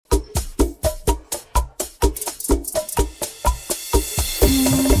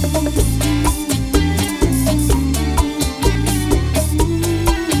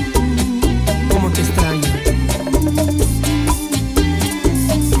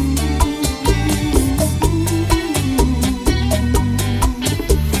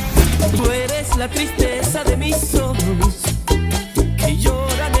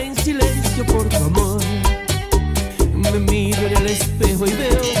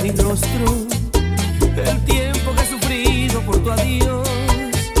rostro, el tiempo que he sufrido por tu adiós.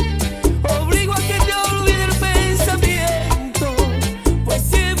 Obligo a que te olvide el pensamiento, pues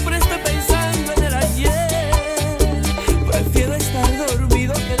siempre estoy pensando en el ayer. Prefiero estar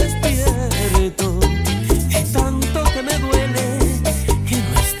dormido que despierto, y tanto que me duele que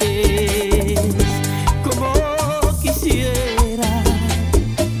no estés como quisiera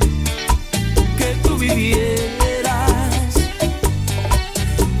que tú vivieras,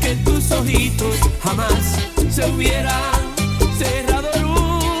 que tus ojitos jamás se hubieran cerrado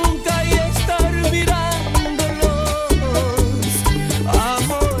nunca y estar mirándolos.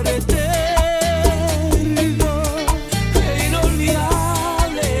 Amor eterno e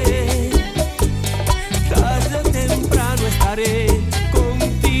inolvidable, tarde o temprano estaré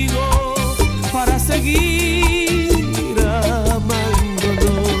contigo para seguir amándonos.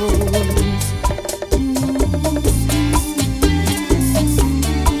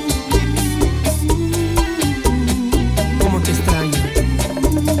 Cómo te extraño.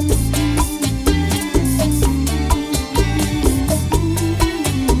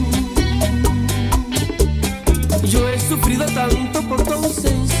 Yo he sufrido tanto por tu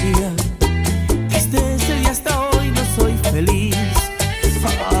ausencia, desde ese día hasta hoy no soy feliz.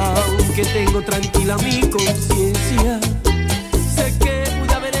 Aunque tengo tranquila mi conciencia, sé que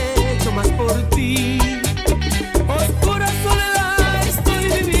pude haber hecho más por ti. Oscura soledad estoy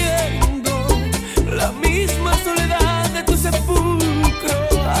viviendo, la misma soledad de tu sepulcro.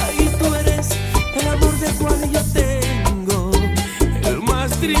 Ay, tú eres el amor del cual yo tengo el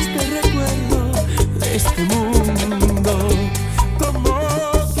más triste recuerdo de este mundo. Como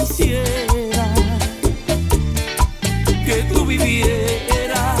quisiera que tú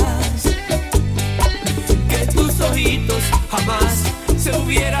vivieras, que tus ojitos jamás se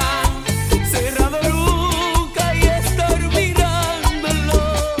hubieran cerrado nunca y estar mirándolos.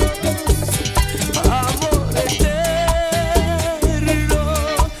 Amor eterno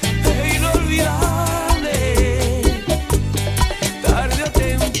e inolvidable, tarde o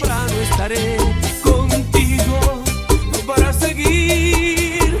temprano estaré contigo para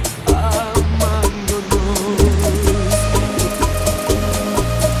seguir amándonos.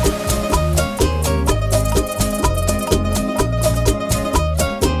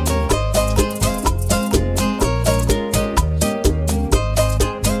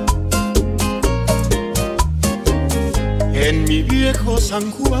 En mi viejo San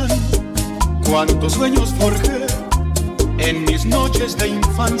Juan, cuántos sueños forjé en mis noches de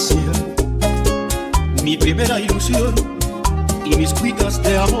infancia. Mi primera ilusión y mis cuitas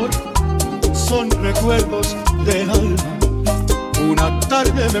de amor son recuerdos del alma. Una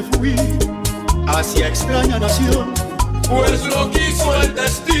tarde me fui hacia extraña nación, pues lo quiso el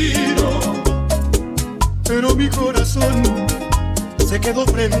destino. Pero mi corazón se quedó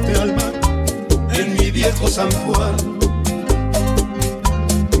frente al mar en mi viejo San Juan.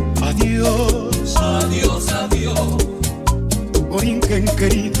 Adiós, Adiós, adiós, Borinquen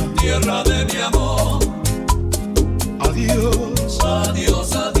querida, tierra de mi amor. adiós,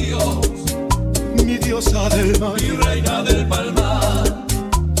 Adiós, adiós, mi diosa del mar. mi reina del palmar.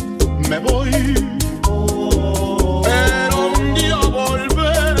 Me voy, pero un día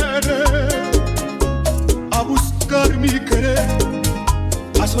volveré a buscar mi querer,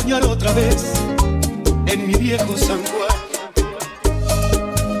 a soñar otra vez en mi viejo San Juan.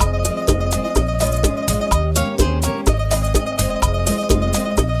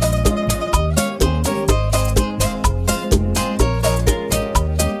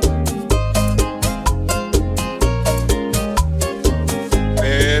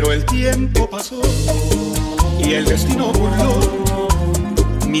 Pero el tiempo pasó y el destino burló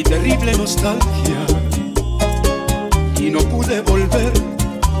mi terrible nostalgia, y no pude volver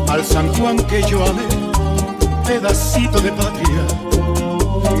al San Juan que yo amé, pedacito de patria.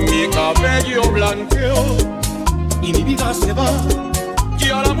 Mi cabello blanqueó y mi vida se va, y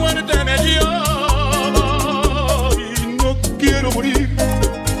a la muerte me llama, y no quiero morir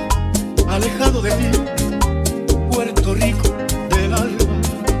alejado de ti, Puerto Rico del alma.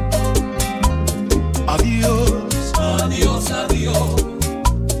 Adiós, Adiós, adiós,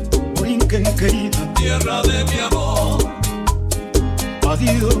 Borinquen querida, tierra de mi amor.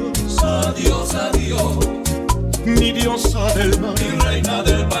 adiós, Adiós, adiós, mi diosa del mar. mi reina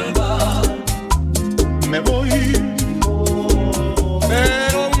del palmar. Me voy,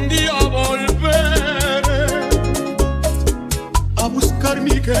 pero un día volveré a buscar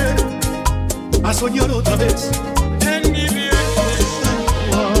mi querer, a soñar otra vez en mi viejo San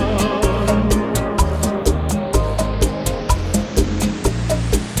Juan.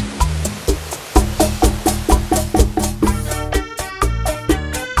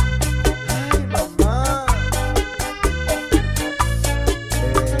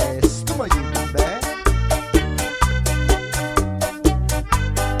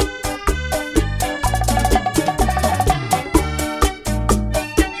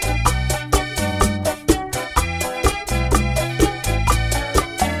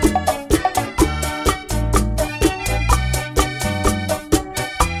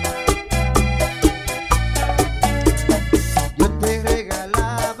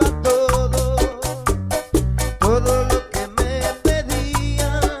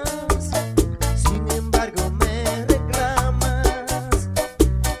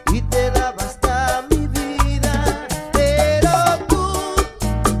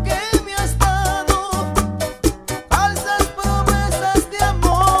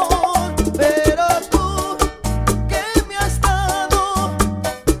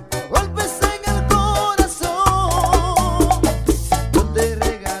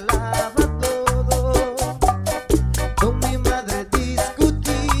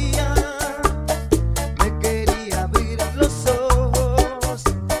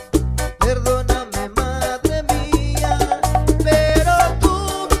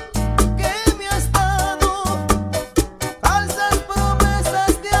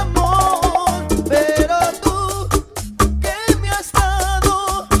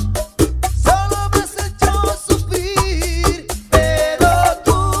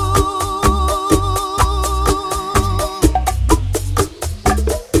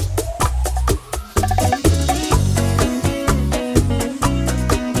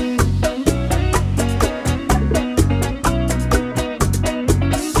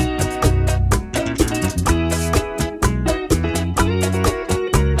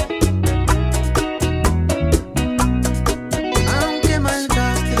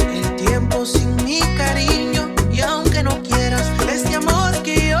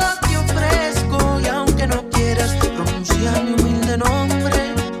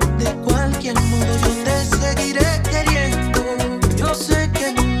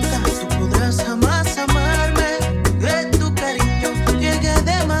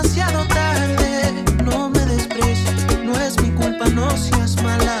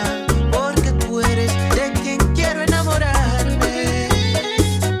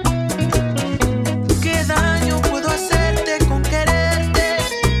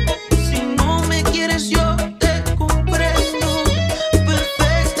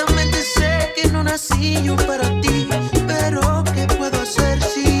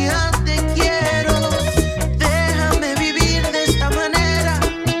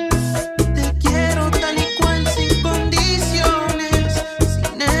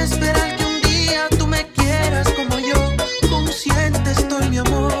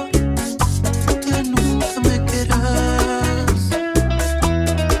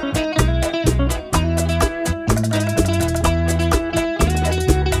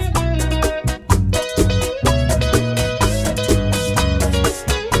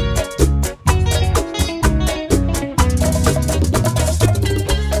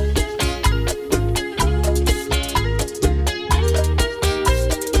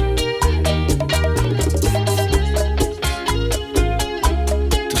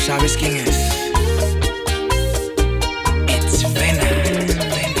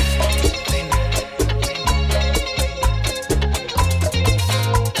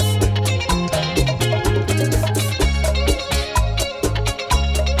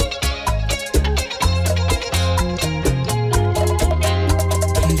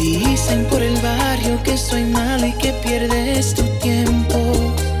 dicho que soy malo y que pierdes tu tiempo,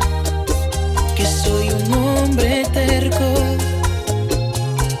 que soy un hombre terco,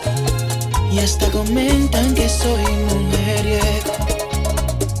 y hasta comentan que soy mujeriego,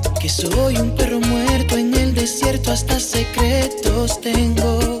 que soy un perro muerto en el desierto, hasta secretos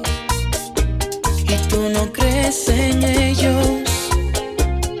tengo, y tú no crees en ellos.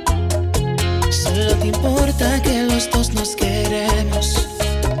 Solo te importa que los dos nos queremos.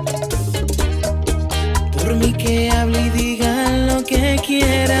 Por mí que hable y digan lo que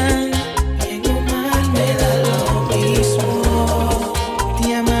quieran, bien o mal me da lo mismo.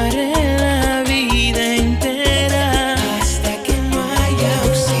 Te amaré la vida entera hasta que no haya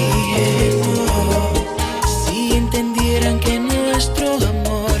oxígeno. Si entendieran que nuestro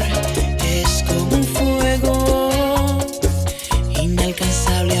amor es como un fuego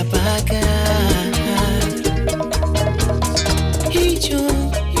inalcanzable a apagar. Y yo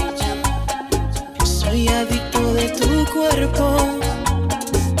soy adicto de tu cuerpo.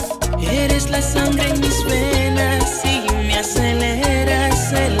 Eres la sangre en mis venas y me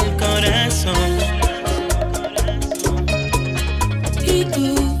aceleras el corazón. Y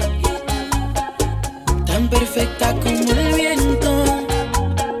tú, tan perfecta como el viento,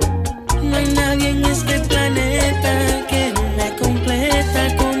 no hay nadie en este planeta que me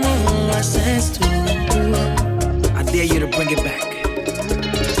completa como lo haces tú. I dare you to bring it back.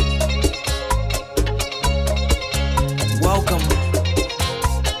 Welcome.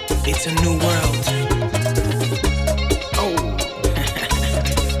 It's a new world. Oh.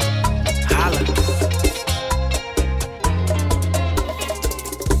 Holla.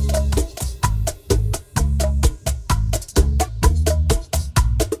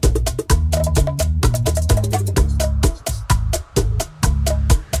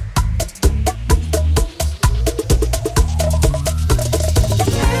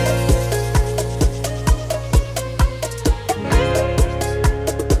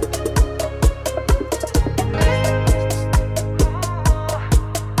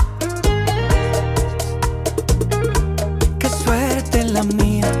 Qué suerte la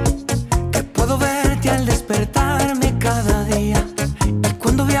mía, que puedo verte al despertarme cada día. Y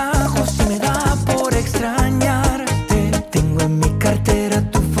cuando viajo si me da por extrañarte. Tengo en mi cartera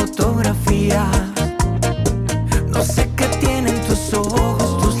tu fotografía. No sé qué tienen tus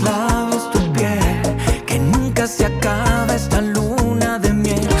ojos, tus labios, tu piel, que nunca se acaba esta luna de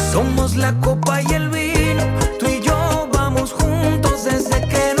miel. Somos la copa y el vino, tú y yo vamos juntos desde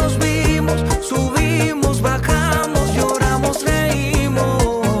que nos vimos. Subimos, bajamos, lloramos,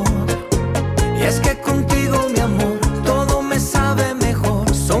 reímos. Y es que contigo, mi amor, todo me sabe mejor.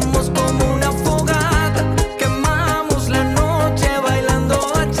 Somos como una fogata, quemamos la noche bailando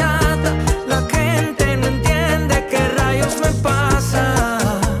bachata. La gente no entiende qué rayos me pasa.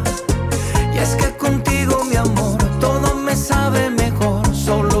 Y es que contigo, mi amor, todo me sabe mejor.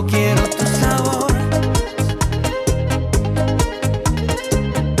 Solo quiero tu sabor.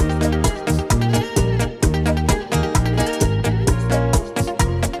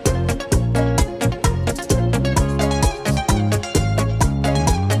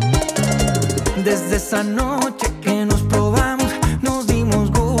 Desde esa noche que nos probamos, nos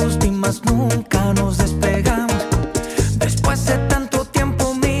dimos gusto y más nunca nos despegamos. Después de tanto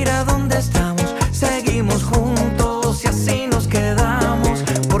tiempo, mira dónde estamos. Seguimos juntos y así nos quedamos.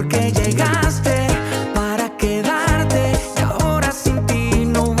 Porque llegaste para quedarte y ahora sin ti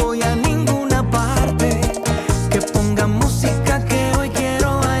no voy a ninguna parte. Que ponga música que hoy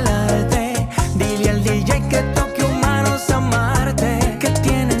quiero bailarte. Dile al DJ que toque humanos amarte. Que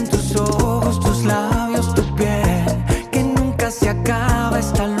tienen tus ojos, tus labios, tu piel,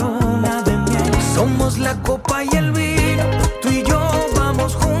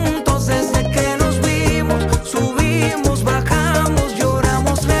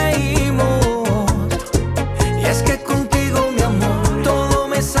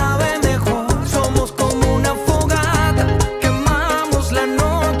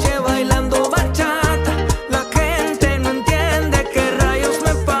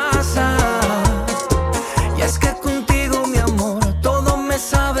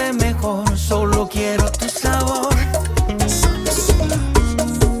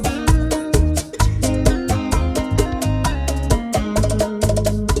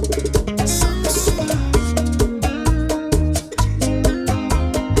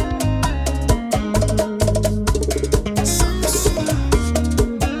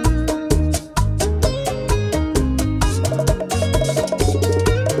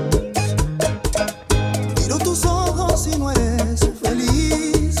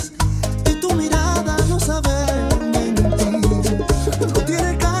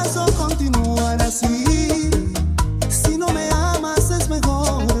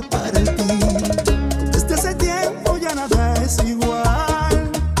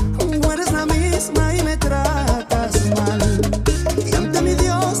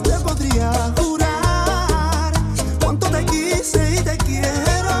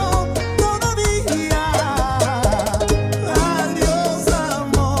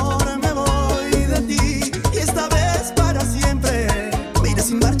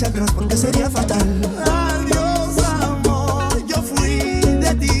 marcha atrás porque sería fatal. Adiós amor, yo fui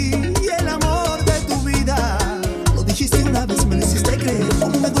de ti y el amor de tu vida. Lo dijiste una vez, me lo hiciste creer.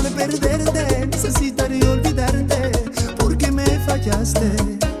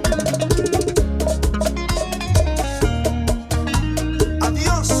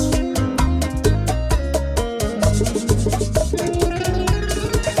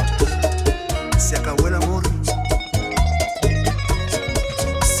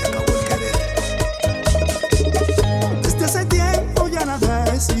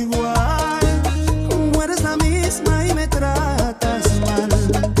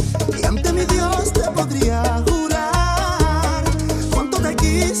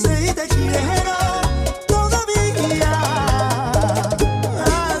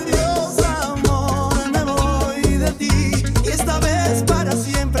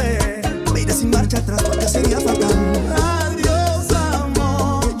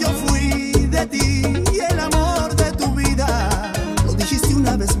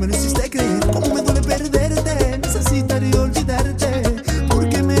 Cómo me duele perderte, necesitaría olvidarte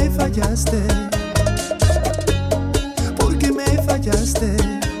porque me fallaste.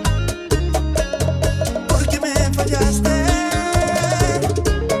 Porque me fallaste.